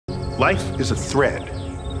Life is a thread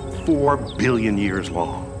 4 billion years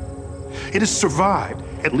long. It has survived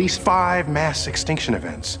at least 5 mass extinction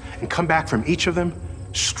events and come back from each of them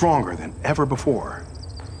stronger than ever before.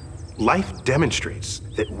 Life demonstrates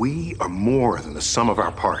that we are more than the sum of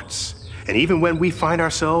our parts. And even when we find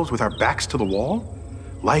ourselves with our backs to the wall,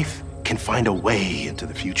 life can find a way into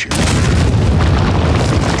the future.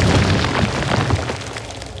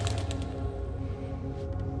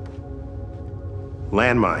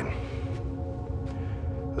 Landmine.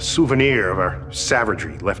 A souvenir of our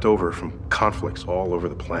savagery left over from conflicts all over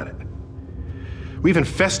the planet. We've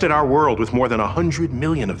infested our world with more than 100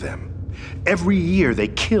 million of them. Every year they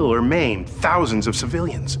kill or maim thousands of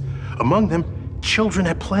civilians, among them children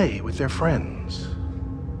at play with their friends.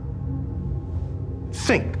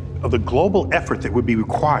 Think of the global effort that would be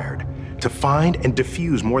required to find and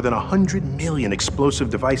defuse more than 100 million explosive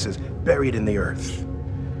devices buried in the earth.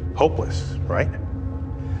 Hopeless, right?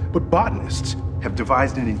 But botanists have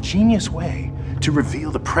devised an ingenious way to reveal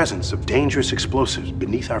the presence of dangerous explosives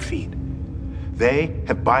beneath our feet. They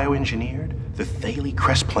have bioengineered the Thaley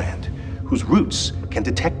cress plant, whose roots can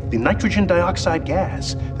detect the nitrogen dioxide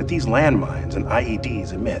gas that these landmines and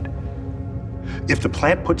IEDs emit. If the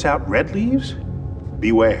plant puts out red leaves,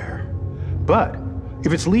 beware. But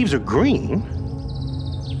if its leaves are green,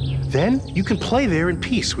 then you can play there in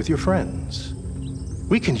peace with your friends.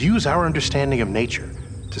 We can use our understanding of nature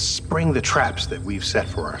to spring the traps that we've set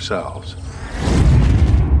for ourselves.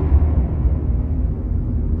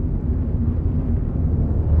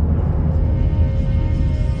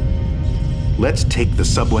 Let's take the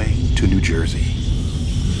subway to New Jersey.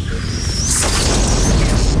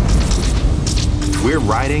 We're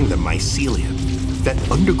riding the mycelium, that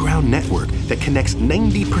underground network that connects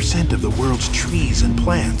 90% of the world's trees and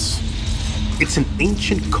plants. It's an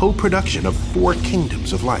ancient co-production of 4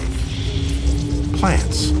 kingdoms of life.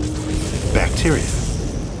 Plants, bacteria,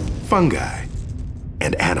 fungi,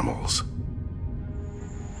 and animals.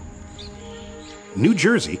 New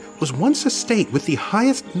Jersey was once a state with the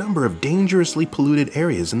highest number of dangerously polluted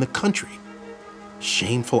areas in the country.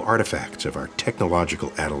 Shameful artifacts of our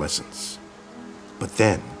technological adolescence. But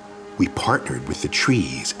then, we partnered with the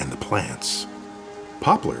trees and the plants.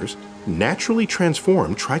 Poplars naturally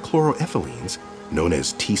transform trichloroethylenes, known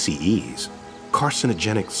as TCEs,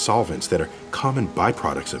 carcinogenic solvents that are common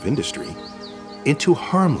byproducts of industry, into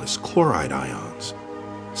harmless chloride ions,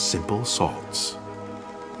 simple salts.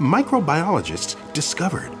 Microbiologists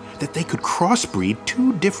discovered that they could crossbreed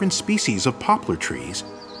 2 different species of poplar trees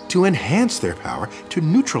to enhance their power to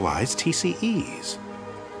neutralize TCEs.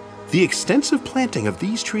 The extensive planting of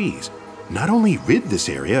these trees not only rid this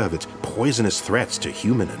area of its poisonous threats to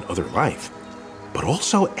human and other life, but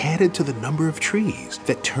also added to the number of trees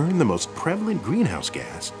that turn the most prevalent greenhouse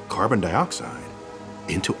gas, carbon dioxide,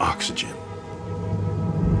 into oxygen.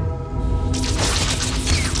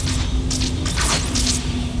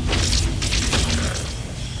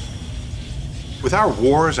 With our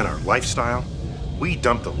wars and our lifestyle, we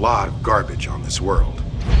dumped a lot of garbage on this world.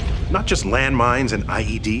 Not just landmines and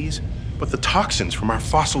IEDs, but the toxins from our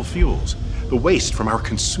fossil fuels, the waste from our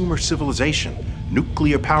consumer civilization,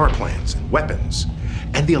 nuclear power plants and weapons,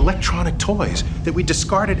 and the electronic toys that we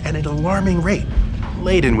discarded at an alarming rate,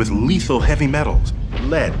 laden with lethal heavy metals,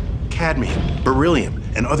 lead, cadmium, beryllium,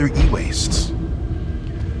 and other e-wastes.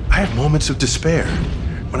 I have moments of despair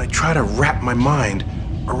when I try to wrap my mind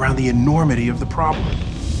around the enormity of the problem.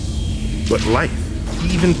 But life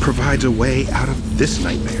even provides a way out of this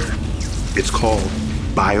nightmare. It's called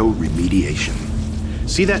bioremediation.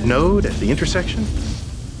 See that node at the intersection?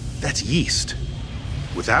 That's yeast.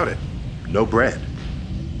 Without it, no bread,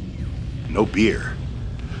 no beer.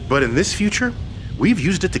 But in this future, we've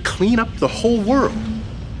used it to clean up the whole world.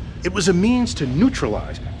 It was a means to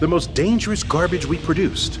neutralize the most dangerous garbage we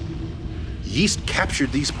produced. Yeast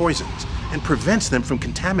captured these poisons and prevents them from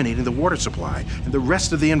contaminating the water supply and the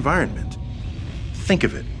rest of the environment. Think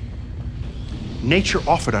of it. Nature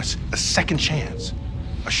offered us a second chance,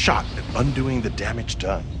 a shot at undoing the damage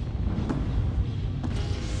done.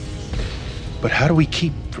 But how do we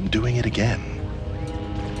keep from doing it again?